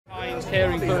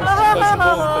caring person.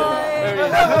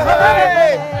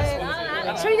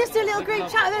 Should we just do a little group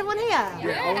chat with everyone here?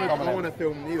 Yeah, I want to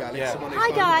film you, Alex. Yeah.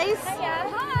 Hi guys.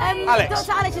 Hi. Alex.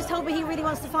 Dr. Alex just told me he really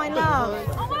wants to find love.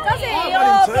 Does he?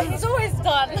 Oh, but he's always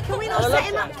done. Can we not set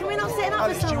him up? Can we not set him up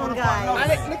with someone, guys?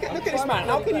 Alex, look at this man.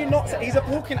 How can you not? He's a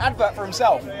walking advert for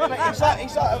himself. He's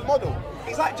like a model.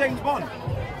 He's like James Bond.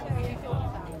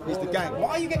 He's the gang. Why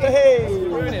are you getting? Hey.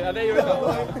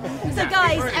 So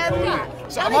guys,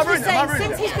 Alex was saying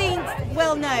since he's been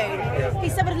well known,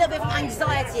 he's suffered a little bit of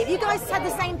anxiety. Have you guys had the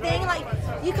same thing? Like,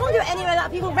 you can't go anywhere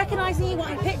without people recognising you,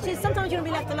 wanting pictures. Sometimes you want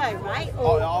to be left alone, right?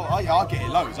 I get it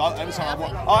loads. Every time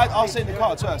I'll sit in the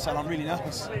car to her saying I'm really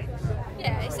nervous.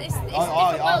 Yeah, it's a different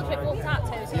world we've walked out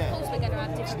to, so of course we're going to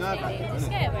have different feelings. It's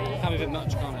scary. Have a bit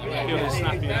much, can't you? You're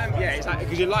snappy. Yeah, it's like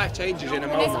because your life changes in a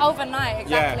moment. It's overnight,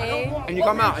 exactly. Yeah. And you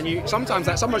come out and you sometimes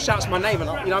like someone shouts my name and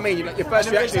you know what I mean. Your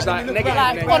first reaction is like negative.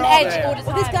 Like on edge all the time.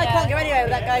 Well, this guy can't go anywhere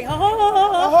without going.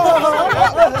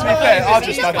 To be fair, I'll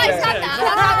just That's how I understand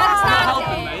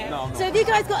it. So have you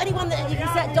guys got anyone that you can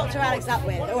set Dr. Alex up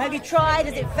with? Or have you tried?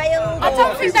 Has it failed? I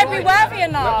don't think they'd be worthy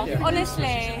enough, honestly.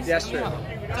 Yeah, that's true.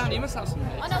 Dan, you must have some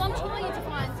mates. I know, I'm trying to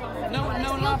find some. No one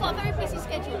I've got a very busy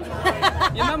schedule.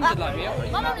 Your mum did like me.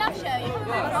 My mum loves you.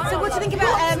 So what do you think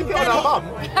about Did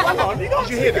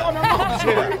you hear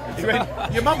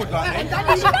that? Your mum would like me.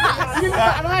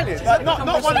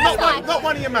 Not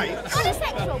one of your mates.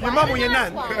 Your mum or your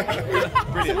nan.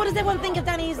 So what does everyone think of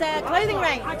Danny's clothing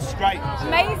range? It's great.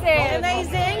 Amazing.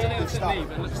 Amazing. Good stuff.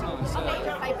 It looks nice.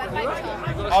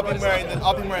 I've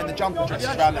been wearing the jumper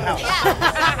dresses around the house.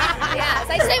 Yeah,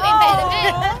 they suit him better than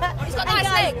me. He's got nice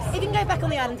Guys, legs. if you can go back on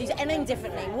the island and do anything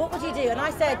differently, what would you do? And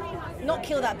I said, not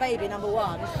kill that baby, number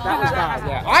one. That was bad.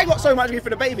 Yeah. I got so much grief for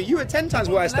the baby. You were 10 times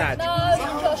worse, Dad. No,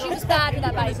 Josh, you was bad with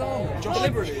that baby.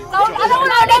 Deliberately. No, I don't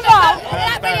want to remember.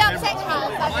 That really upset her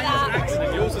over that.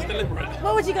 Accident. Yours was deliberate.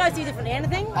 What would you guys do differently?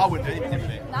 Anything? I wouldn't do anything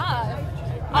differently. No.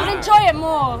 I would enjoy it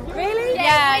more. Really?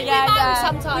 Yeah. We moan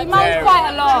sometimes. We moan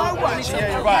quite a lot.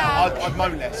 Yeah, you're right. I'd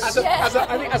moan less.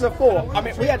 I think as a four, I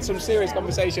mean, we had some serious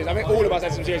conversations. I think all of us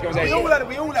had some serious conversations.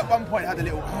 We all at one point had a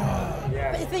little.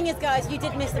 But the thing is, guys, you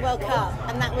did miss the World Cup,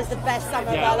 and that was the best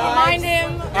summer of our lives. Remind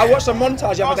him. I watched a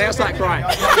montage the other day. I started crying.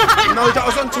 No, I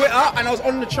was on Twitter and I was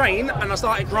on the train and I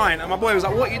started crying. And my boy was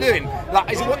like, "What are you doing? Like,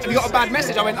 have you got a bad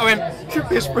message?" I went, "Shoot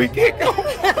this free kick."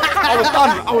 I was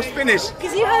done. I was finished.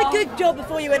 Because you had a good job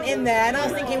before you went in there, and I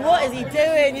was thinking, what is he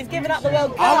doing? He's given up the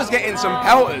World Cup. I was getting some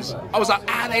pelters. I was like,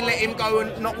 they let him go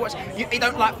and not watch. He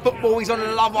don't like football. He's on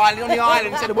the Love Island, on the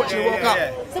island instead of watching the World Cup.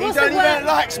 So He what's don't the worst? even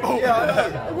like sport.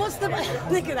 What's the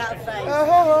look at that face?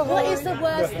 What is the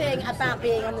worst thing about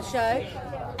being on the show?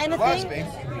 Anything? Worst thing?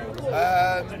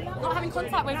 Not having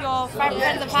contact with your friends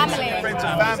and family. Friends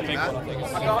and family, man.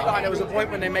 I can't lie, there was a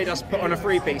point when they made us put on a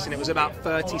three-piece and it was about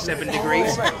 37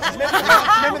 degrees.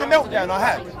 Remember the meltdown I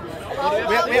had?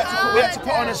 We had to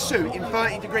put on a suit in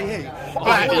 30-degree heat.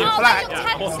 Black. And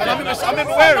I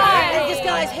remember wearing it. Just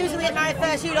guys, who's gonna get married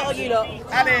first? You lot or you lot?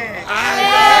 Alex!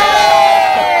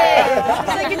 Yay!